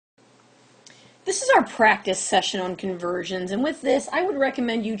This is our practice session on conversions, and with this, I would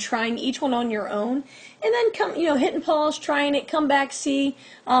recommend you trying each one on your own, and then come, hit and pause, trying it, come back, see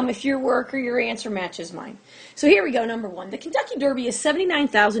if your work or your answer matches mine. So here we go, number one. The Kentucky Derby is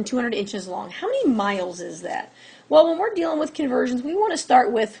 79,200 inches long. How many miles is that? Well, when we're dealing with conversions, we want to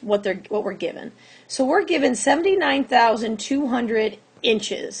start with what we're given. So we're given 79,200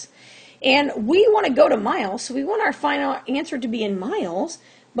 inches, and we want to go to miles, so we want our final answer to be in miles.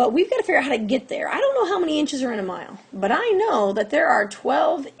 But we've got to figure out how to get there. I don't know how many inches are in a mile, but I know that there are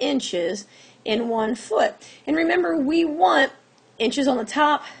 12 inches in 1 foot. And remember, we want inches on the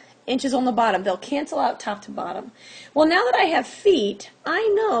top, inches on the bottom. They'll cancel out top to bottom. Well, now that I have feet, I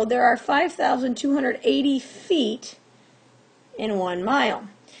know there are 5,280 feet in 1 mile.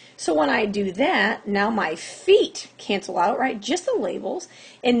 So when I do that, now my feet cancel out, right? Just the labels.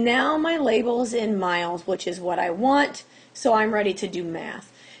 And now my label is in miles, which is what I want. So I'm ready to do math.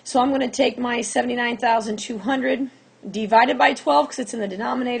 So I'm going to take my 79,200 divided by 12 because it's in the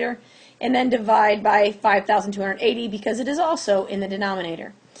denominator, and then divide by 5,280 because it is also in the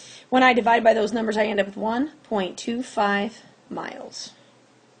denominator. When I divide by those numbers, I end up with 1.25 miles.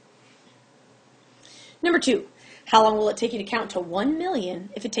 Number 2, how long will it take you to count to 1 million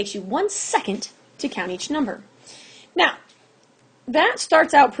if it takes you 1 second to count each number? Now, that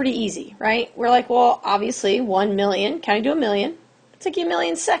starts out pretty easy, right? We're like, well, obviously 1 million, counting to a million. Took you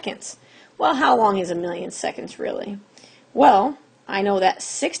 1,000,000 seconds. Well, how long is 1,000,000 seconds really? Well, I know that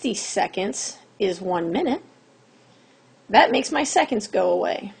 60 seconds is 1 minute. That makes my seconds go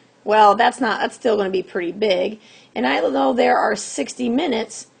away. Well, that's still going to be pretty big. And I know there are 60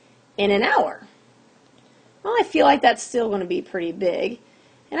 minutes in an hour. Well, I feel like that's still going to be pretty big.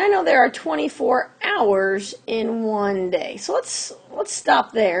 And I know there are 24 hours in 1 day. So let's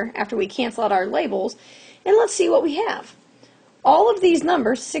stop there after we cancel out our labels, and let's see what we have. All of these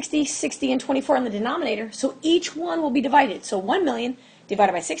numbers, 60, 60, and 24 in the denominator, so each one will be divided. So 1 million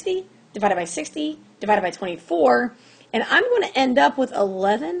divided by 60, divided by 60, divided by 24, and I'm going to end up with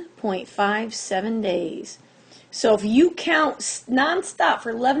 11.57 days. So if you count nonstop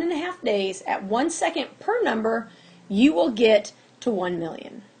for 11.5 days at 1 second per number, you will get to 1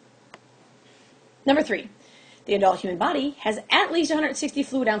 million. Number 3, the adult human body has at least 160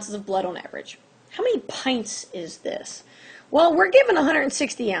 fluid ounces of blood on average. How many pints is this? Well, we're given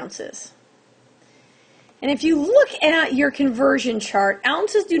 160 ounces. And if you look at your conversion chart,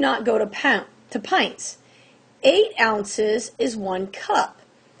 ounces do not go to pints. 8 ounces is 1 cup.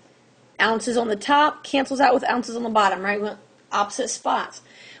 Ounces on the top cancels out with ounces on the bottom, right? Opposite spots.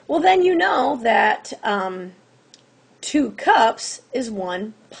 Well, then you know that 2 cups is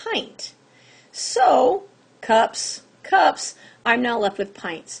 1 pint. So, cups, I'm now left with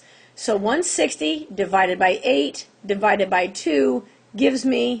pints. So 160 divided by 8 divided by 2 gives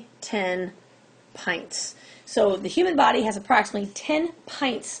me 10 pints. So the human body has approximately 10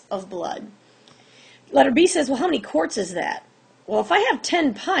 pints of blood. Letter B says, well, how many quarts is that? Well, if I have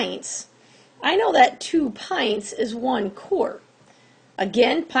 10 pints, I know that 2 pints is 1 quart.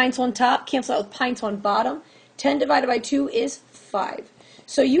 Again, pints on top, cancel out with pints on bottom. 10 divided by 2 is 5.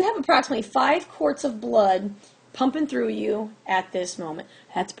 So you have approximately 5 quarts of blood pumping through you at this moment.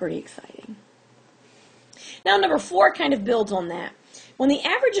 That's pretty exciting. Now, number 4 kind of builds on that. When the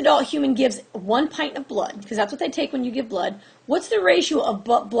average adult human gives 1 pint of blood, because that's what they take when you give blood, what's the ratio of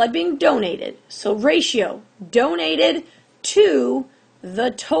blood being donated? So ratio, donated to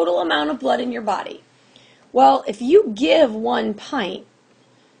the total amount of blood in your body. Well, if you give 1 pint,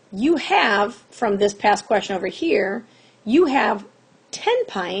 you have, from this past question over here, you have 10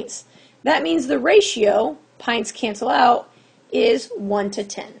 pints. That means the ratio, pints cancel out, is 1 to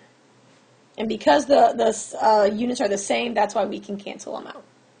 10. And because the units are the same, that's why we can cancel them out.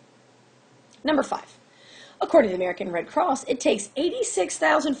 Number 5. According to the American Red Cross, it takes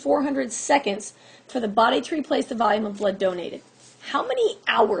 86,400 seconds for the body to replace the volume of blood donated. How many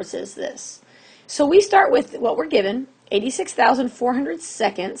hours is this? So we start with what we're given, 86,400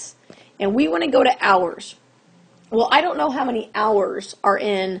 seconds, and we want to go to hours. Well, I don't know how many hours are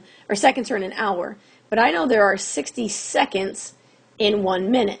in, or seconds are in an hour, but I know there are 60 seconds in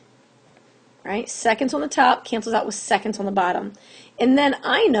 1 minute, right? Seconds on the top cancels out with seconds on the bottom. And then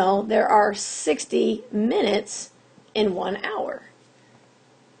I know there are 60 minutes in 1 hour.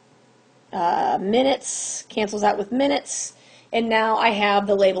 Minutes cancels out with minutes, and now I have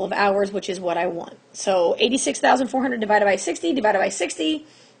the label of hours, which is what I want. So 86,400 divided by 60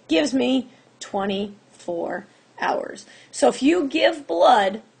 gives me 24 hours. So if you give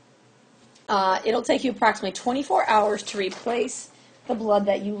blood, it'll take you approximately 24 hours to replace the blood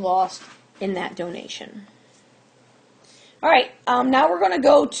that you lost in that donation. All right, now we're going to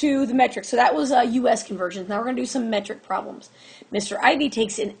go to the metric. So that was U.S. conversions. Now we're going to do some metric problems. Mr. Ivy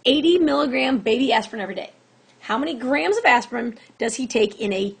takes an 80 milligram baby aspirin every day. How many grams of aspirin does he take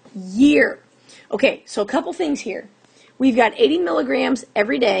in a year? Okay, so a couple things here. We've got 80 milligrams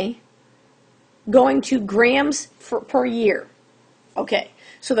every day going to grams per year. Okay,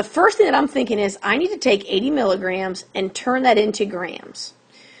 so the first thing that I'm thinking is I need to take 80 milligrams and turn that into grams.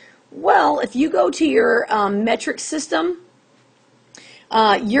 Well, if you go to your metric system,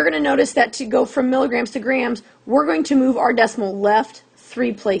 you're going to notice that to go from milligrams to grams, we're going to move our decimal left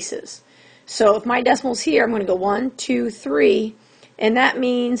 3 places. So if my decimal's here, I'm going to go 1, 2, 3, and that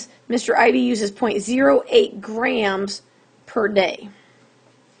means Mr. Ivy uses 0.08 grams per day.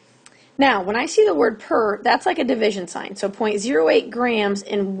 Now, when I see the word per, that's like a division sign. So 0.08 grams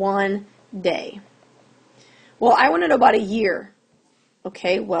in 1 day. Well, I want to know about a year.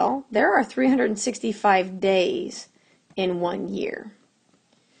 Okay, well, there are 365 days in 1 year.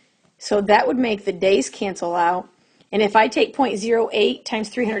 So that would make the days cancel out. And if I take 0.08 times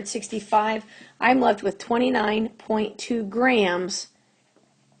 365, I'm left with 29.2 grams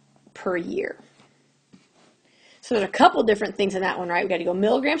per year. So there's a couple different things in that one, right? We've got to go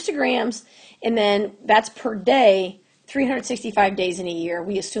milligrams to grams, and then that's per day, 365 days in a year.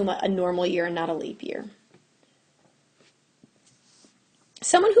 We assume a normal year and not a leap year.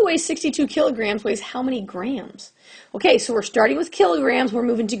 Someone who weighs 62 kilograms weighs how many grams? Okay, so we're starting with kilograms, we're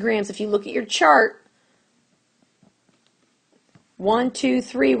moving to grams. If you look at your chart, 1, 2,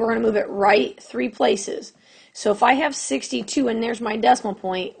 3, we're going to move it right 3 places. So if I have 62 and there's my decimal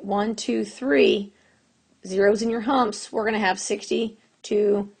point, 1, 2, 3, zeros in your humps, we're going to have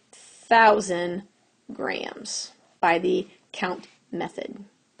 62,000 grams by the count method.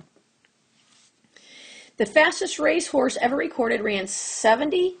 The fastest racehorse ever recorded ran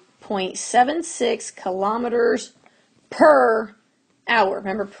 70.76 kilometers per hour.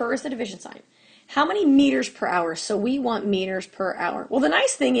 Remember, per is the division sign. How many meters per hour? So we want meters per hour. Well, the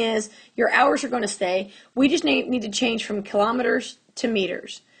nice thing is your hours are going to stay. We just need to change from kilometers to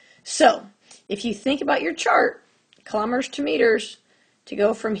meters. So if you think about your chart, kilometers to meters, to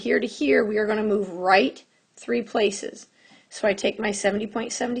go from here to here, we are going to move right 3 places. So I take my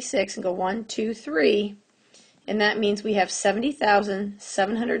 70.76 and go 1, 2, 3, and that means we have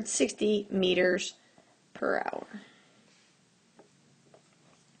 70,760 meters per hour.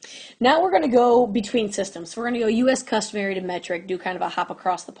 Now we're going to go between systems. So we're going to go U.S. customary to metric, do kind of a hop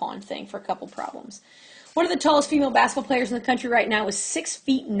across the pond thing for a couple problems. One of the tallest female basketball players in the country right now is 6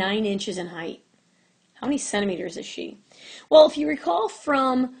 feet 9 inches in height. How many centimeters is she? Well, if you recall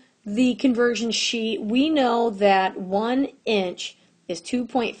from the conversion sheet, we know that 1 inch is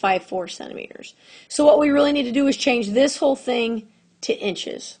 2.54 centimeters. So what we really need to do is change this whole thing to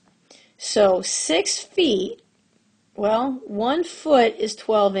inches. So 6 feet, well, 1 foot is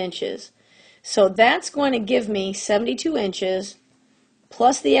 12 inches. So that's going to give me 72 inches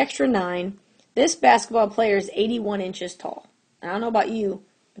plus the extra 9. This basketball player is 81 inches tall. I don't know about you,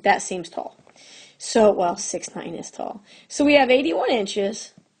 but that seems tall. So, well, 6'9" is tall. So we have 81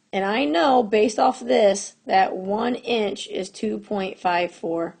 inches, and I know based off of this that 1 inch is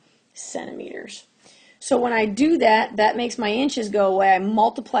 2.54 centimeters. So when I do that, that makes my inches go away. I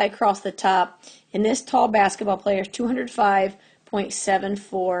multiply across the top, and this tall basketball player is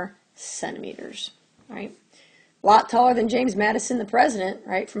 205.74 centimeters. Right? A lot taller than James Madison, the president,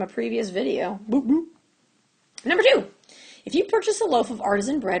 right, from a previous video. Boop, boop. Number 2, if you purchase a loaf of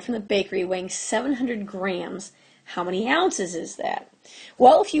artisan bread from the bakery weighing 700 grams, how many ounces is that?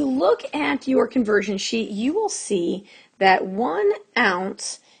 Well, if you look at your conversion sheet, you will see that 1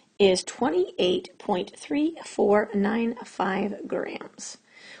 ounce is 28.3495 grams.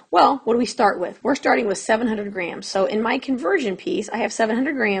 Well, what do we start with? We're starting with 700 grams. So in my conversion piece, I have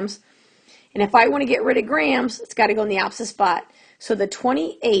 700 grams. And if I want to get rid of grams, it's got to go in the opposite spot. So the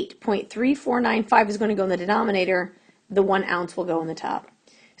 28.3495 is going to go in the denominator. The 1 ounce will go on the top.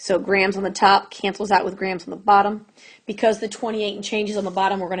 So grams on the top cancels out with grams on the bottom. Because the 28 and change is on the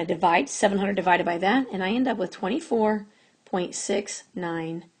bottom, we're going to divide 700 divided by that, and I end up with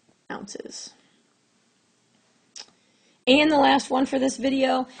 24.69 ounces. And the last one for this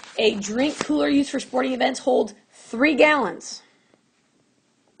video, a drink cooler used for sporting events holds 3 gallons.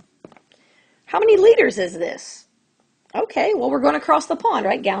 How many liters is this? Okay, well, we're going across the pond,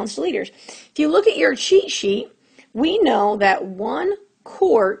 right? Gallons to liters. If you look at your cheat sheet, we know that 1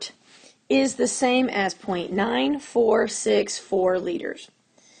 quart is the same as 0.9464 liters.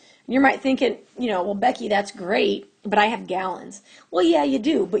 You might thinking, well, Becky, that's great, but I have gallons. Well, yeah, you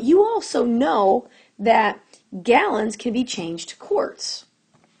do, but you also know that gallons can be changed to quarts.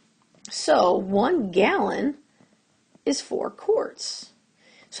 So 1 gallon is 4 quarts.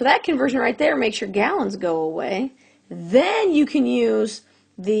 So that conversion right there makes your gallons go away. Then you can use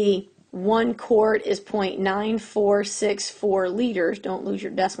the 1 quart is 0.9464 liters. Don't lose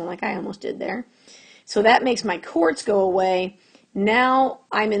your decimal like I almost did there. So that makes my quarts go away. Now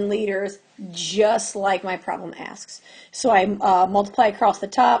I'm in liters just like my problem asks. So I multiply across the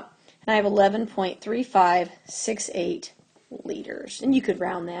top and I have 11.3568 liters. And you could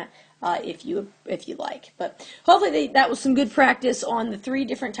round that if you like. But hopefully that was some good practice on the 3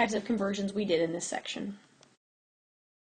 different types of conversions we did in this section.